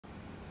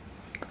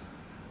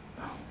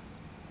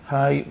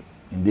Hi,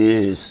 in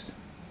this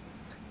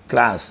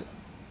class,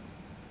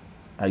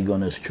 I'm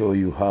gonna show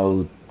you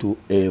how to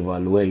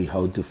evaluate,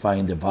 how to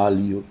find the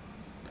value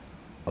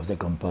of the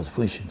composed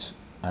functions.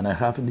 And I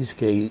have in this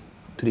case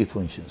three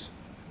functions.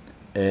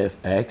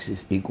 Fx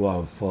is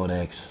equal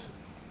 4x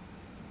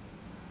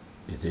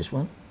is this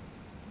one.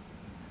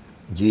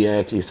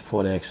 Gx is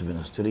 4x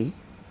minus 3.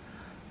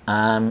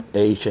 And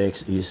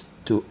hx is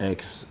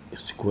 2x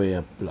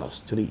squared plus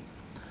 3.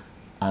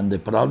 And the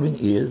problem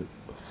is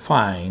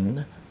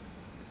find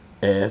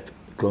f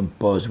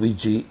composed with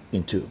g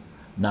in 2.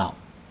 Now,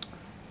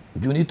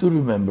 you need to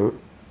remember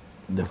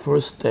the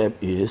first step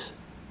is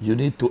you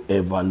need to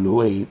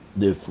evaluate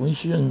the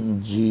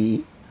function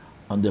g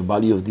on the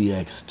value of the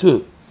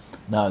x2.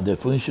 Now, the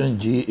function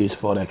g is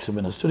 4x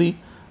minus 3,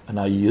 and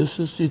now you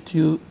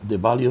substitute the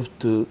value of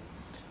 2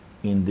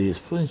 in this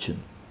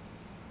function.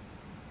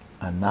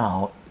 And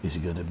now it's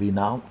going to be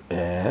now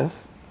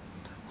f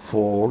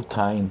 4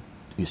 times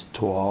is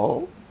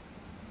 12.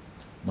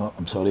 No,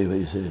 I'm sorry, but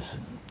it says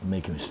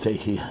make a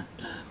mistake here.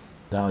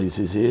 Now this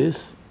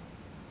is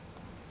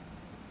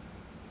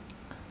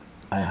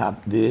I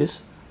have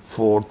this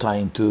 4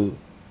 times 2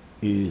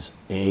 is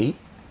 8.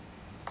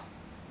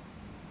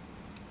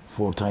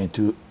 4 times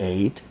 2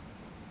 8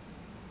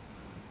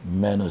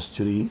 minus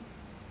 3.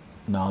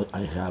 Now I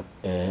have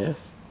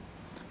f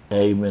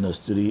 8 minus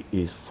 3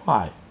 is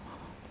 5.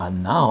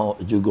 And now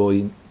you go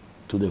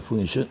into the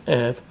function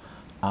f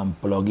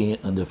and plug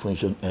in the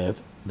function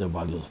f the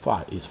value of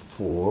 5 is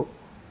 4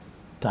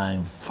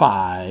 times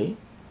 5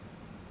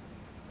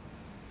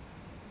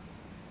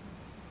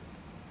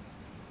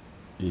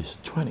 is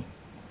 20.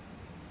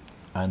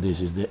 And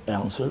this is the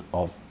answer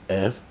of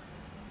f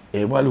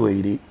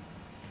evaluated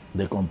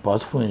the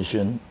composed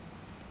function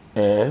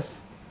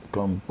f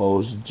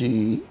composed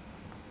g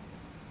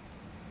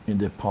in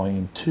the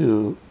point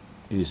 2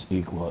 is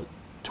equal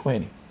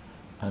 20.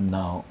 And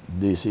now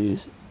this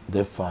is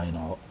the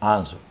final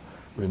answer.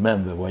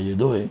 Remember what you're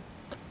doing.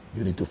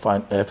 You need to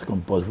find f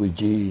composed with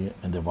g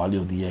and the value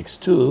of the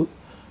x2.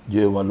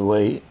 You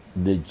evaluate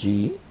the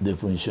g, the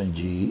function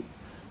g.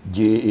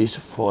 G is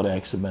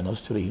 4x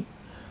minus 3.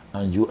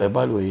 And you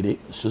evaluate it,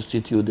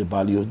 substitute the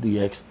value of the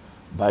x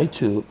by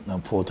 2.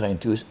 And 4 times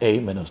 2 is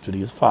 8, minus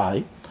 3 is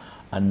 5.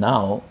 And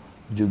now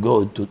you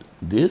go to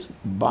this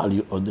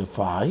value of the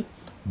 5.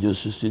 You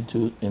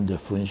substitute in the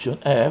function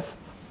f,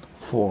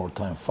 4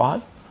 times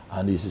 5.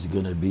 And this is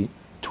going to be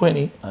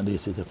 20. And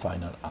this is the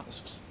final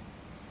answers.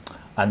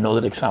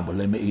 Another example,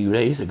 let me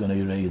erase. I'm going to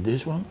erase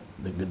this one.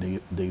 They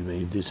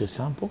erase this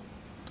example.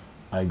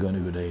 I'm going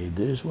to erase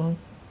this one.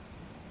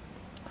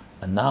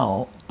 And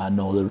now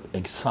another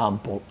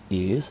example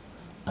is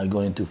I'm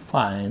going to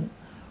find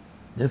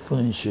the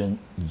function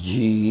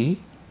g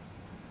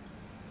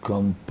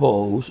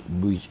composed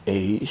with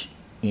h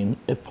in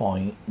a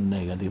point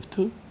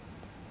 -2.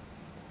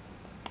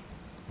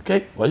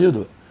 Okay, what do you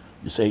do?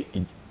 You say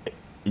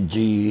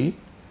g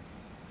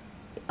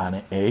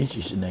and h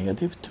is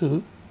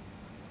 -2.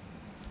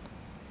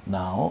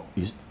 Now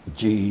is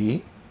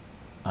g,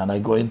 and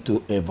I'm going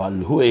to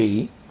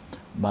evaluate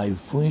my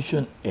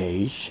function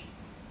h.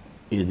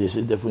 This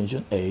is the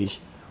function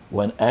h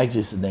when x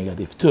is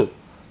 -2.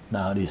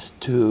 Now this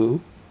 2,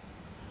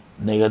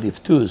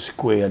 -2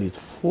 squared is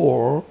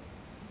 4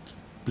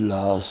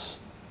 plus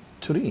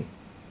 3.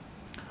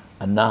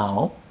 And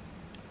now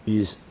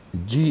is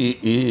g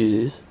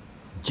is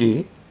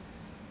 2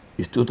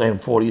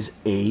 times 4 is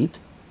 8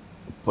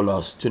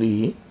 plus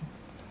 3,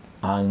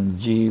 and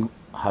g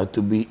had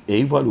to be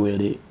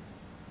evaluated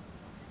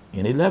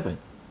in 11.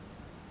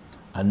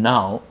 And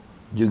now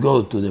you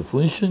go to the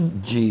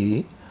function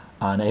g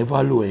and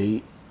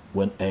evaluate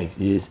when x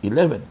is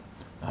 11.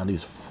 And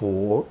it's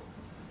 4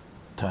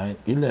 times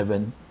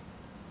 11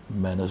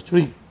 minus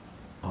 3.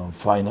 And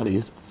finally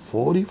it's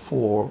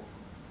 44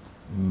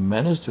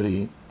 minus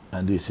 3,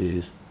 and this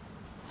is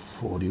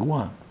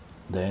 41.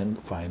 Then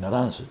final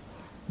answer.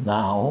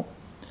 Now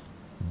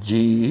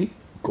g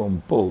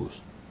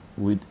composed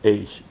with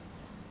h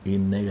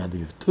in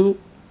 -2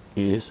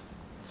 is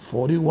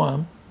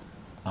 41,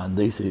 and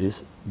this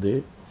is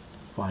the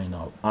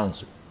final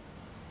answer.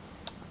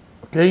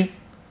 Okay,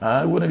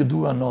 I'm going to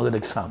do another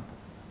example.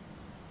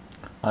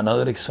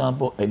 Another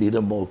example a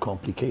little more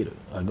complicated.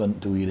 I'm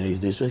going to erase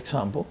this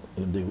example,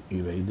 and then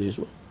erase this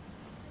one.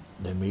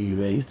 Let me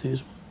erase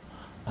this one.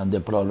 And the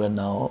problem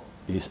now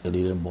is a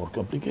little more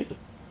complicated.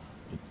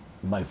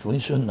 My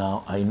function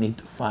now, I need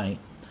to find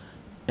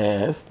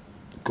f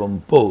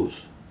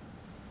composed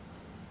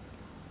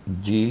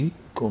g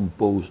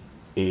composed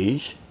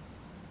h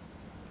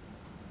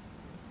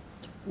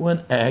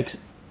when x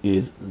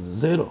is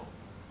 0.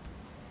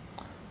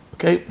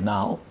 Okay,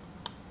 now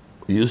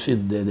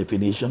using the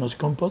definition of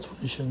composed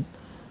function,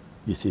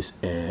 this is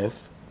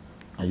f,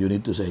 and you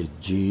need to say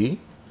g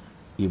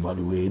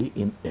evaluated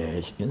in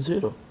h in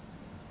 0.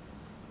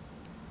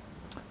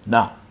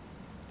 Now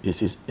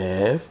this is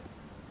f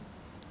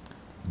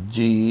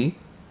g,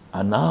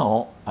 and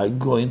now I'm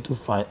going to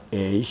find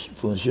h,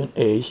 function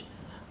h,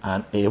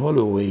 and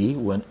evaluate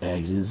when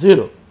x is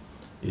 0.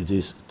 It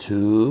is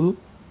 2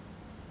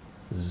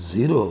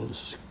 0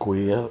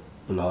 square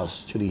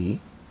plus 3.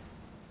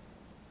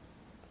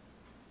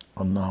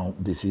 And now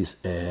this is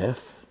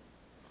f,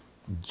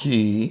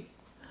 g,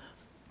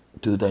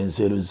 2 times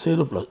 0 is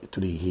 0 plus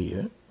 3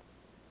 here.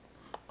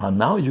 And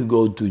now you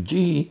go to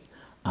g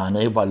and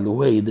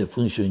evaluate the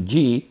function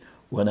g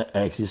when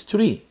x is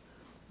 3.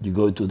 You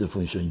go to the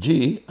function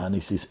g and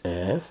this is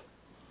f,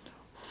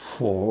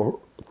 4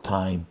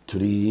 times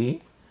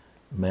 3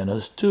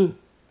 minus 2.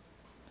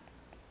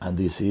 And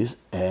this is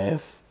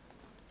f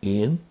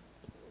in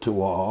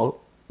 12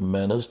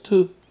 minus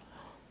 2.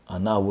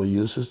 And now when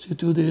you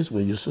substitute this,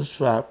 when you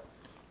subtract,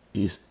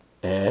 is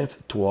f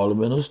 12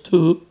 minus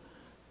 2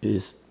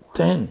 is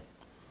 10.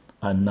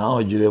 And now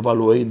you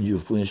evaluate your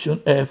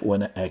function f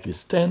when x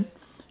is 10,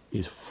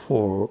 is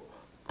 4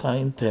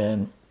 times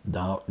 10,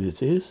 now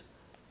this is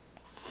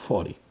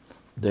 40.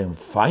 Then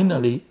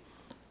finally,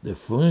 the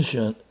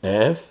function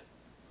f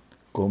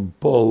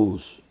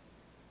composed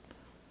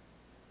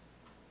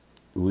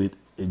with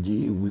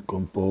g, we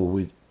compose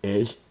with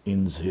h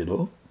in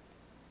 0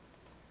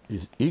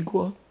 is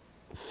equal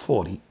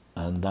 40.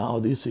 And now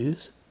this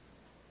is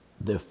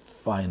the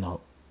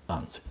final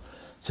answer.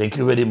 Thank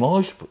you very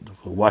much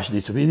for watching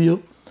this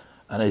video,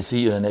 and I see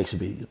you in the next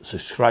video.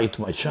 Subscribe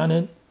to my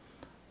channel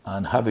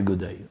and have a good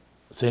day.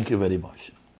 Thank you very much.